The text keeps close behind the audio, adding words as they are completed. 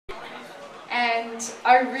and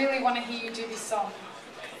I really want to hear you do this song.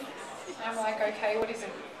 And I'm like, okay, what is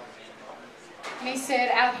it? And he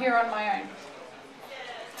said, Out Here on My Own.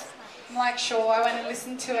 I'm like, sure. I went and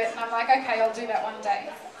listened to it, and I'm like, okay, I'll do that one day.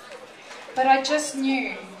 But I just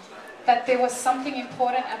knew that there was something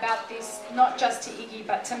important about this, not just to Iggy,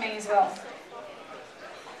 but to me as well.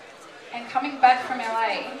 And coming back from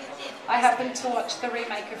LA, I happened to watch the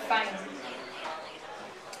remake of Fame.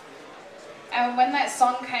 And when that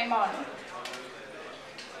song came on,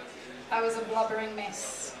 I was a blubbering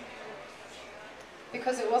mess.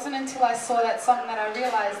 Because it wasn't until I saw that song that I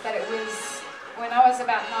realised that it was when I was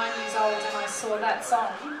about 9 years old and I saw that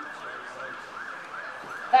song.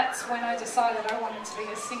 That's when I decided I wanted to be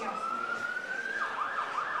a singer.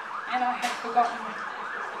 And I had forgotten.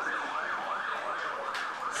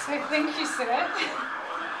 So thank you, sir,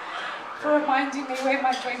 for reminding me where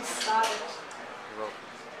my dreams started.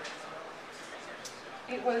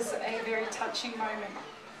 It was a very touching moment.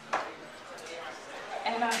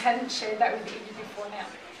 And I hadn't shared that with Iggy before now.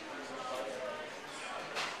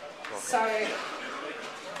 So,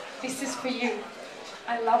 this is for you.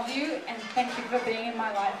 I love you and thank you for being in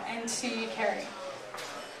my life. And to you, Kerry.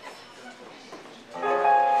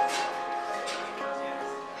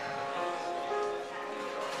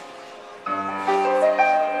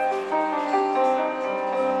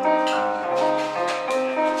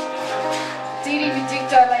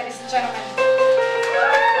 Pintado, ladies and gentlemen.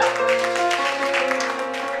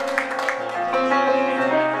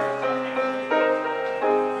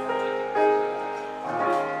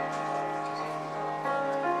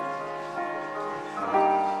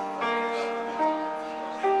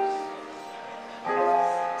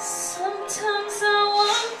 Sometimes I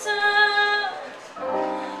wonder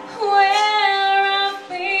where I've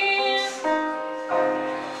been,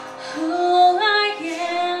 who I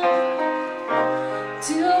am.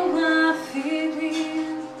 Do I fit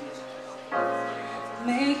in?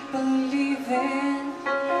 Make believing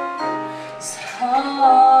is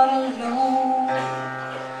hard alone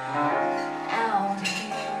out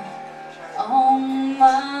here on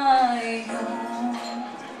my own.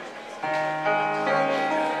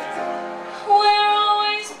 We're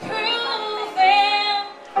always proving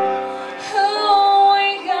who we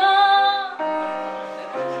are,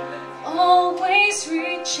 always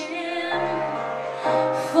reaching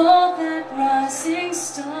for that rising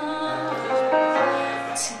star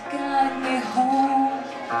to guide me home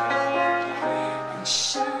and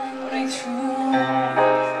shine me through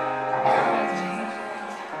out here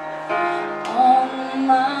on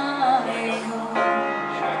my own.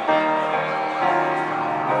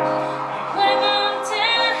 When I'm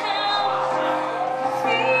down,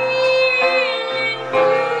 feeling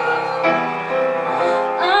blue,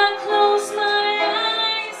 I close my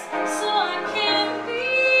eyes so I can be.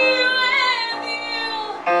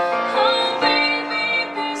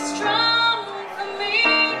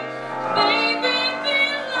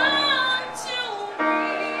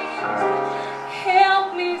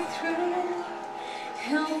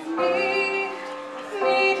 Help me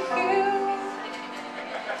meet you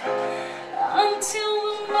until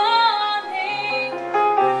the morning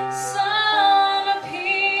sun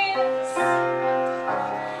appears,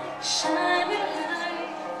 shining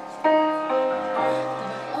light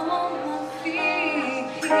on all my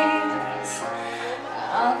fears.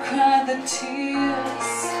 I'll cry the tears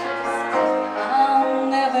I'll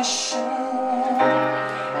never show.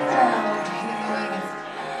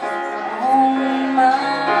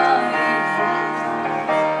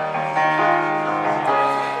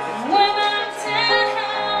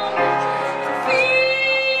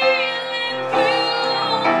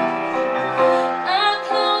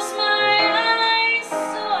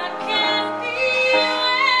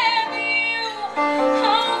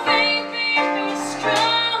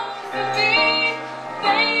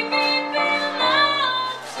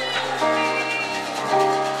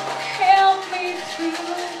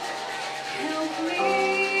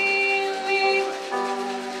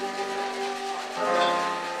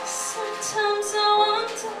 Sometimes I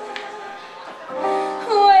wonder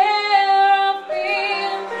where I've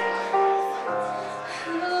been,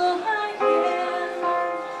 who I am.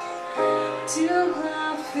 Do I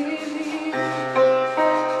fit in?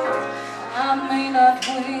 I may not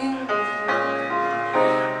win,